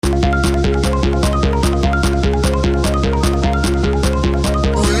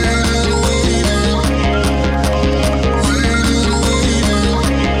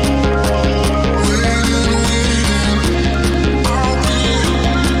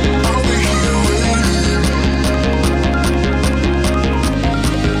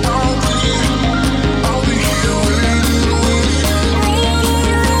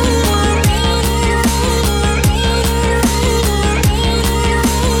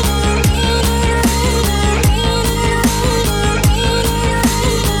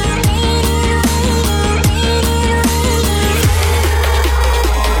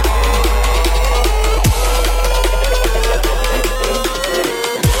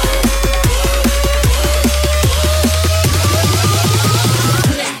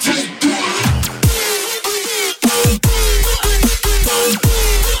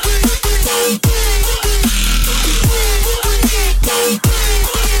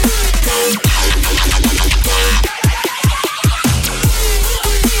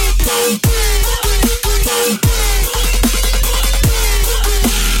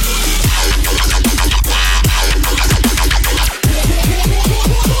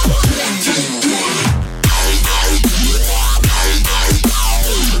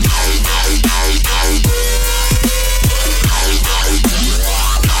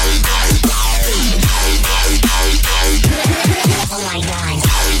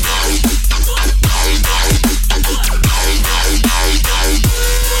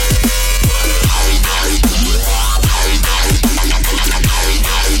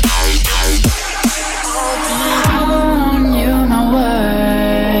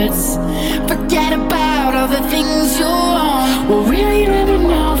Forget about all the things you want. We'll really never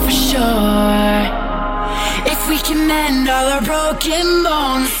know for sure if we can mend all our broken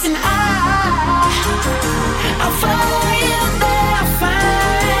bones. And I'll follow you there, I'll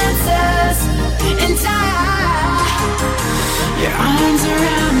find answers. And your arms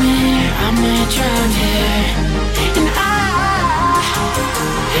around me, I might drown here. And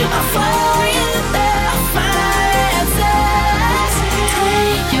I'll follow you there, I'll find answers.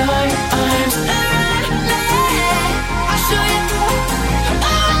 Take your arms around me, I'll show you.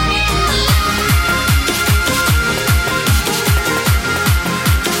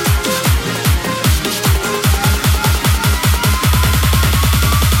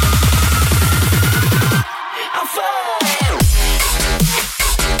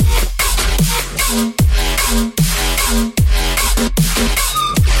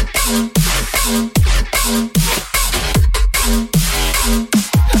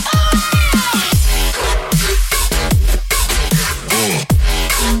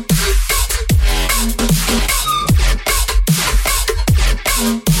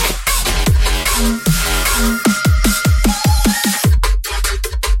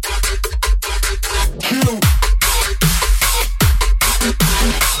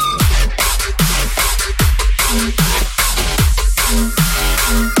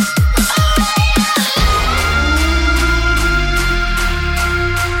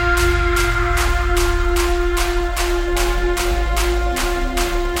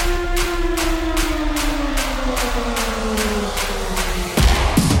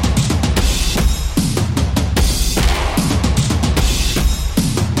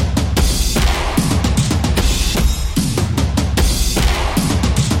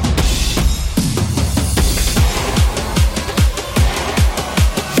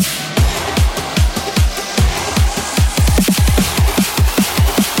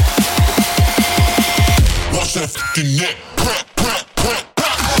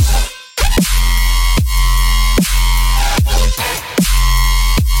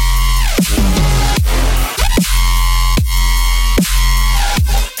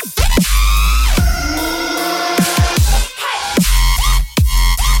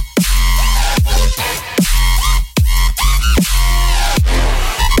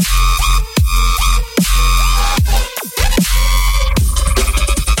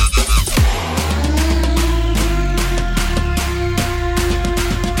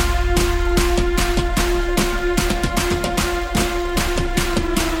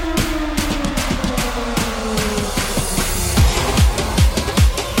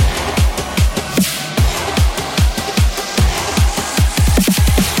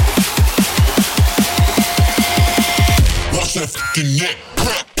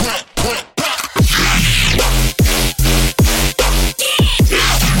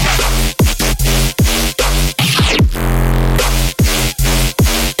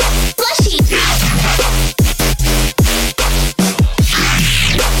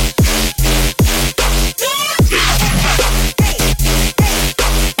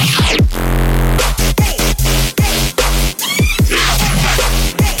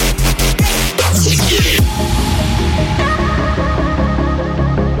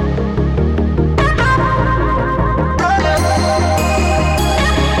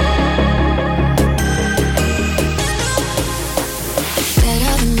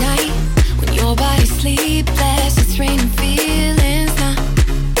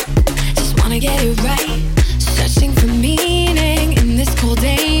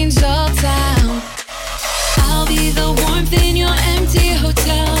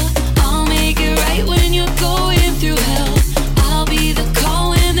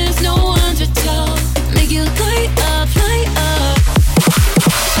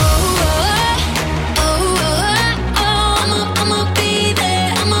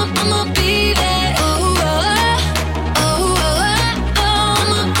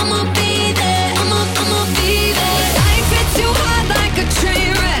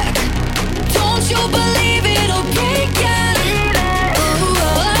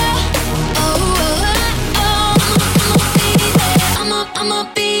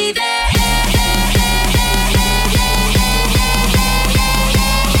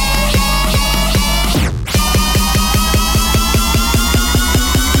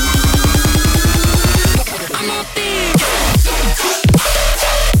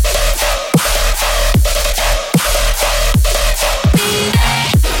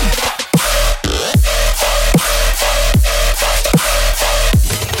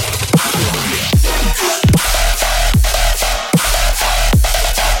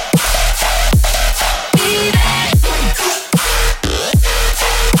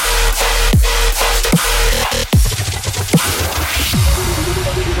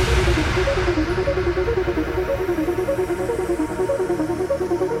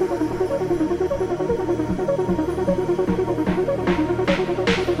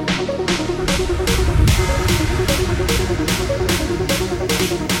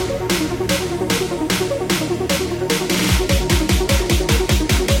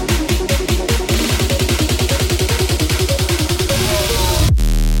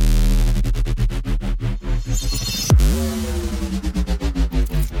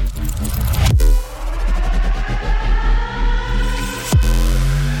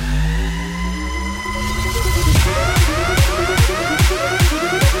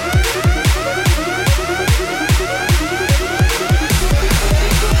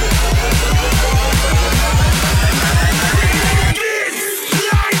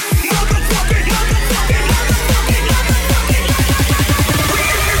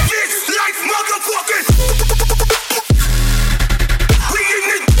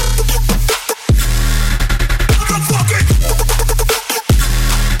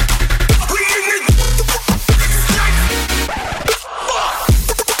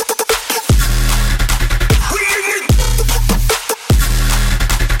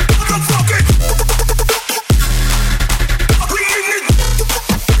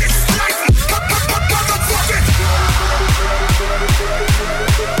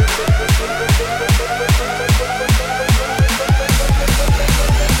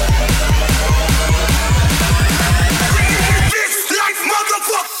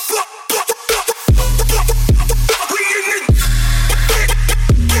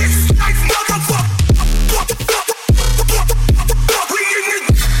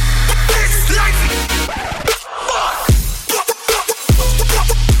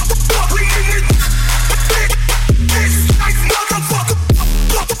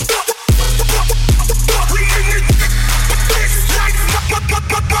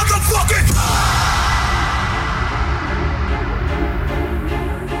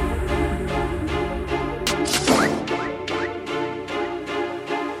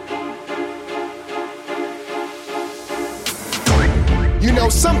 You know,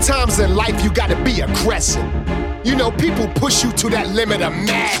 sometimes in life you gotta be aggressive. You know, people push you to that limit of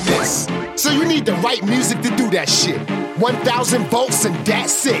madness. So you need the right music to do that shit. 1,000 volts and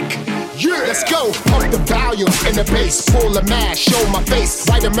that's sick. Yeah. Let's go, pump the volume in the bass, full of mass, show my face.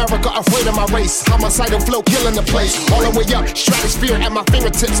 White America, afraid of my race. Homicidal flow, killing the place. All the way up, stratosphere at my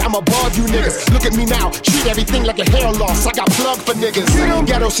fingertips. I'm above you niggas. Look at me now, treat everything like a hair loss. I got plug for niggas.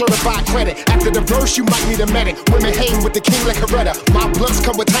 Ghetto certified credit. After the verse, you might need a medic. Women hang with the king like Coretta. My blunts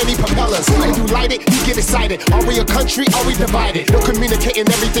come with tiny propellers. When you light it, you get excited. Are we a country? Are we divided? No communicating,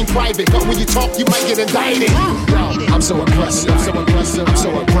 everything private. But when you talk, you might get indicted. I'm so aggressive. I'm so aggressive. I'm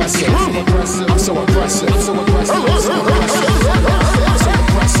so aggressive. I'm so aggressive. I'm so aggressive. I'm so aggressive. I'm so aggressive. I'm so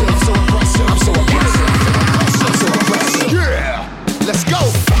aggressive. I'm so aggressive. I'm so aggressive. Yeah, let's go.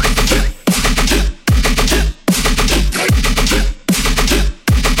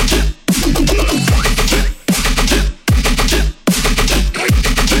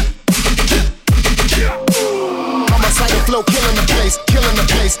 Homicidal flow, killing the place, killing the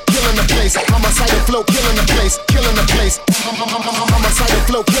place, killing the place. Homicidal flow, killing the place, killing the place. Homicidal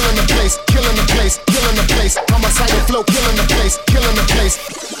flow, killing the place, killing the place, killing the place. Homicidal flow, killing the place, killing the place.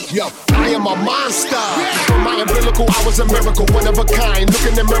 Yo, I am a monster. From my umbilical, I was a miracle, one of a kind. Look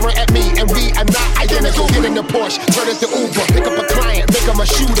in the mirror at me, and we are not identical. Get in the Porsche, turn it to Uber, pick up a client, make him a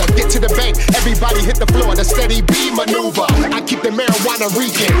shooter. Get to the bank, everybody hit the floor. The steady B maneuver. I keep the marijuana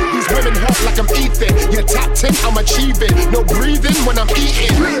reeking. These women hot like I'm Ethan. Your top 10, I'm achieving. No breathing when I'm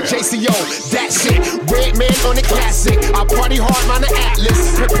eating. JCO, that's it. Red man on the classic. I party hard on the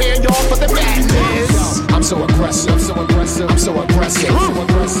Atlas. Prepare y'all for the madness. I'm so aggressive. I'm so aggressive. I'm so aggressive. I'm so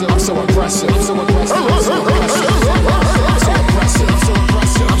aggressive. I'm so aggressive. I'm so aggressive. I'm so aggressive. I'm so aggressive. I'm so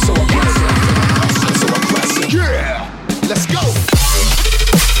aggressive. I'm so aggressive. I'm so aggressive. Yeah, let's go.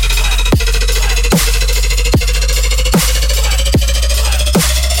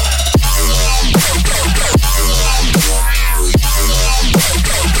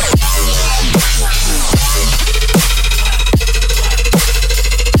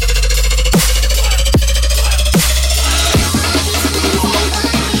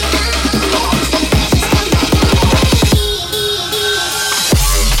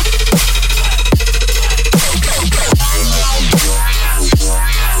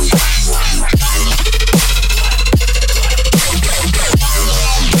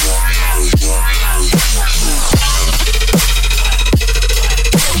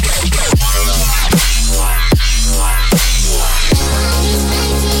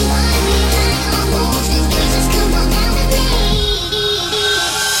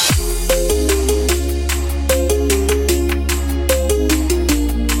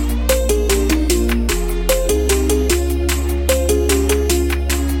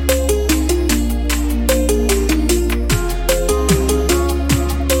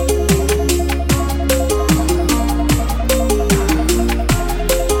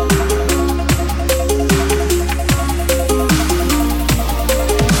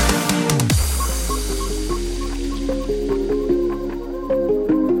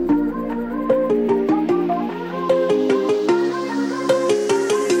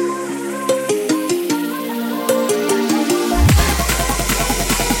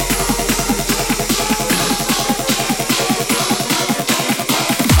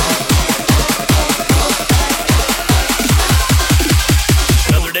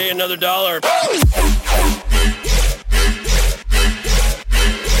 Another dollar.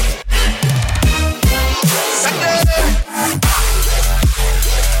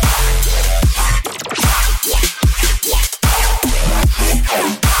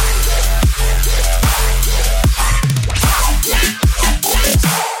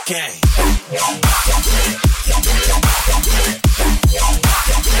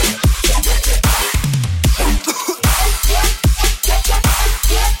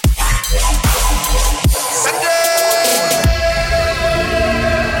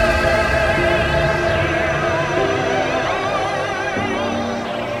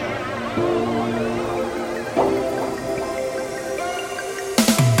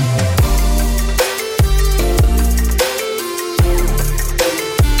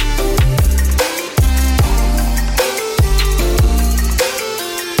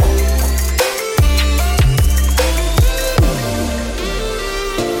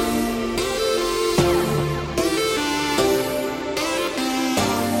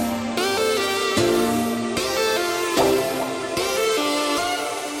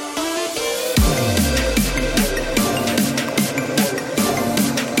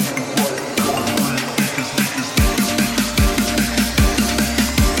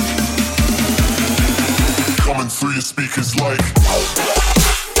 your speakers like.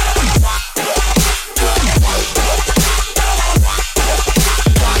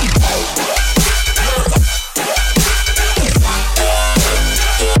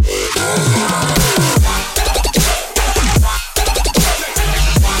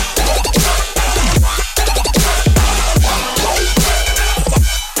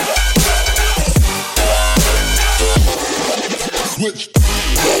 Switch.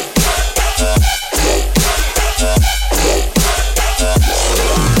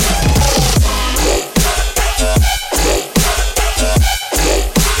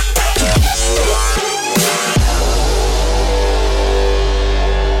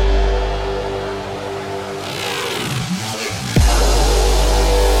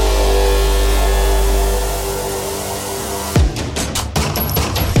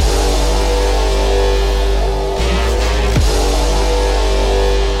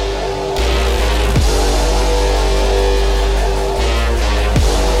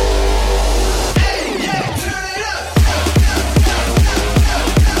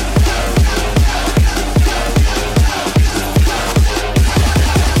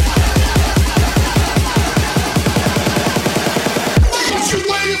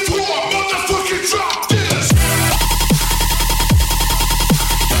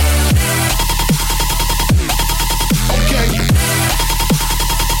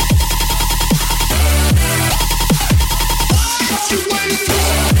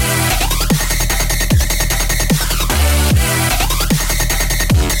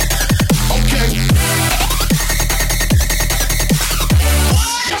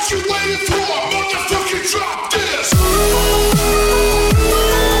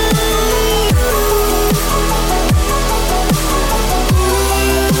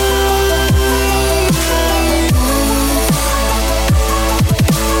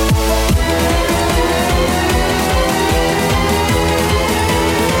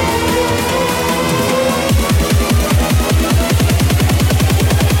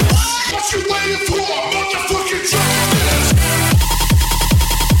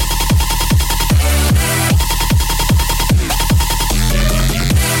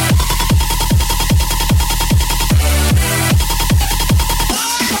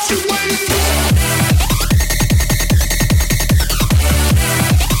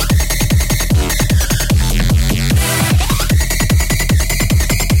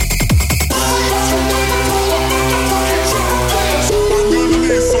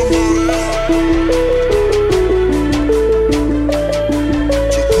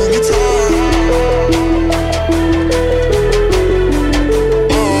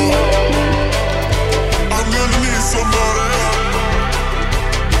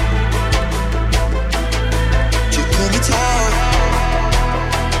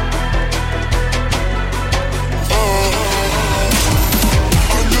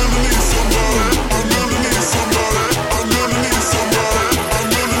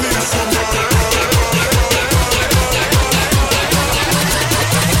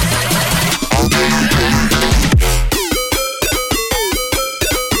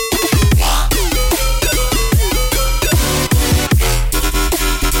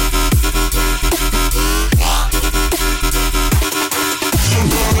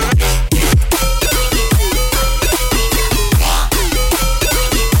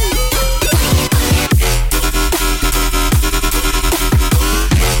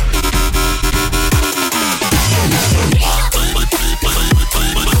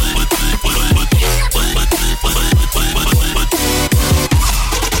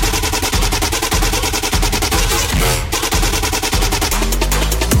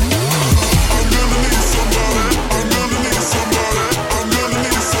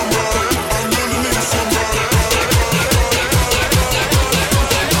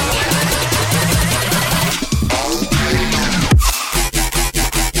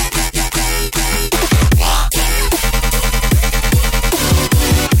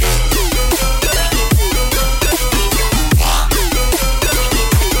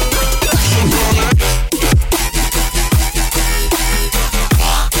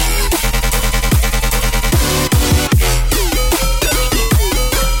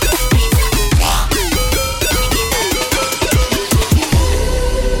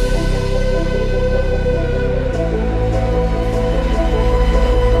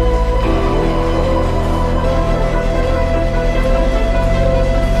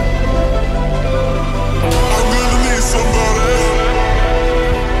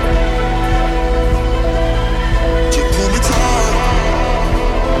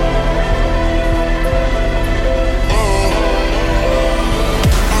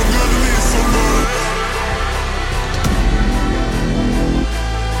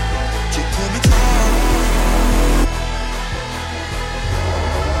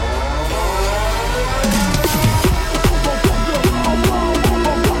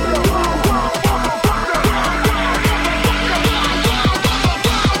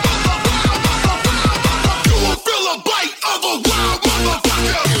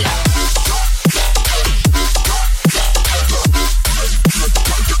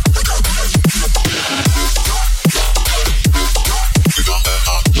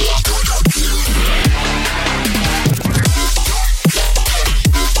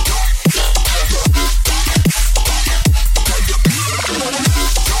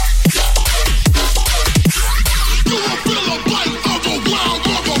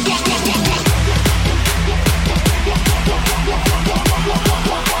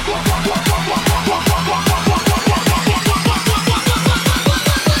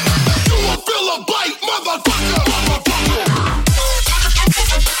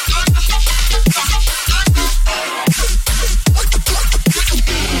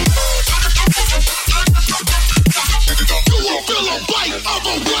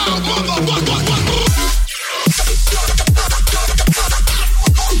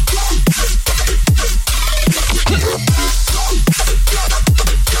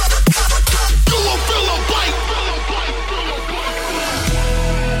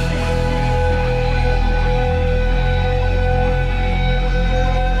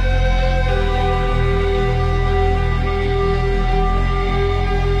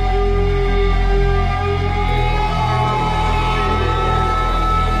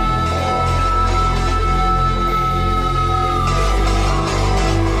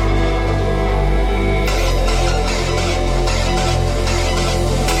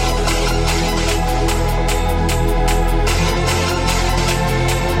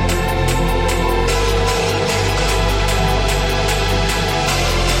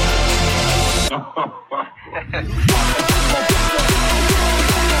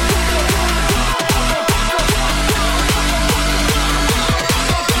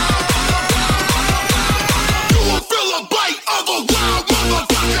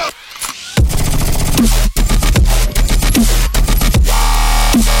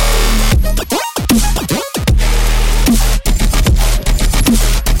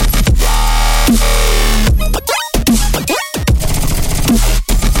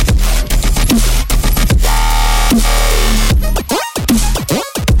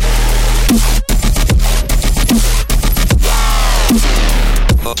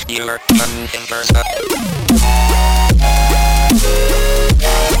 Put your fingers up.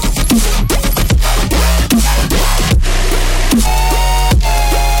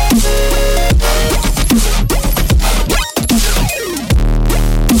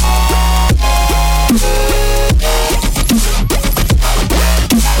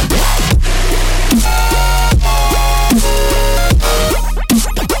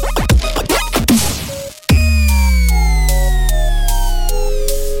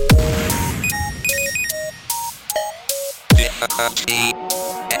 The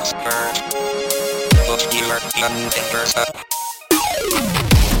expert. Put your fingers up.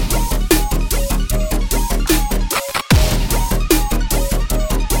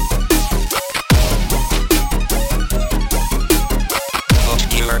 Put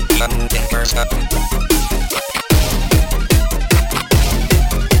your fingers up.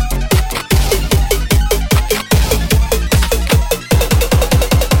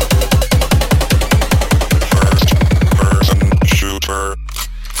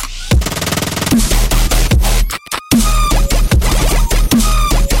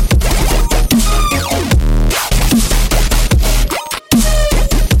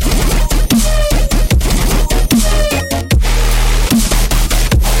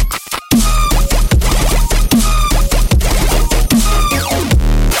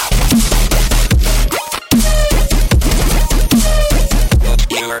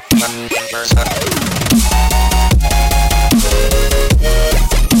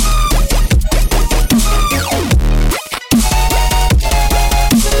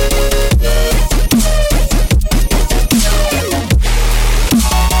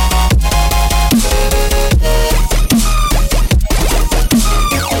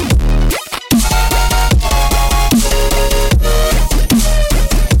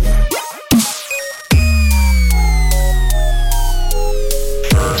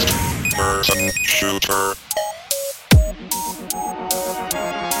 Shooter.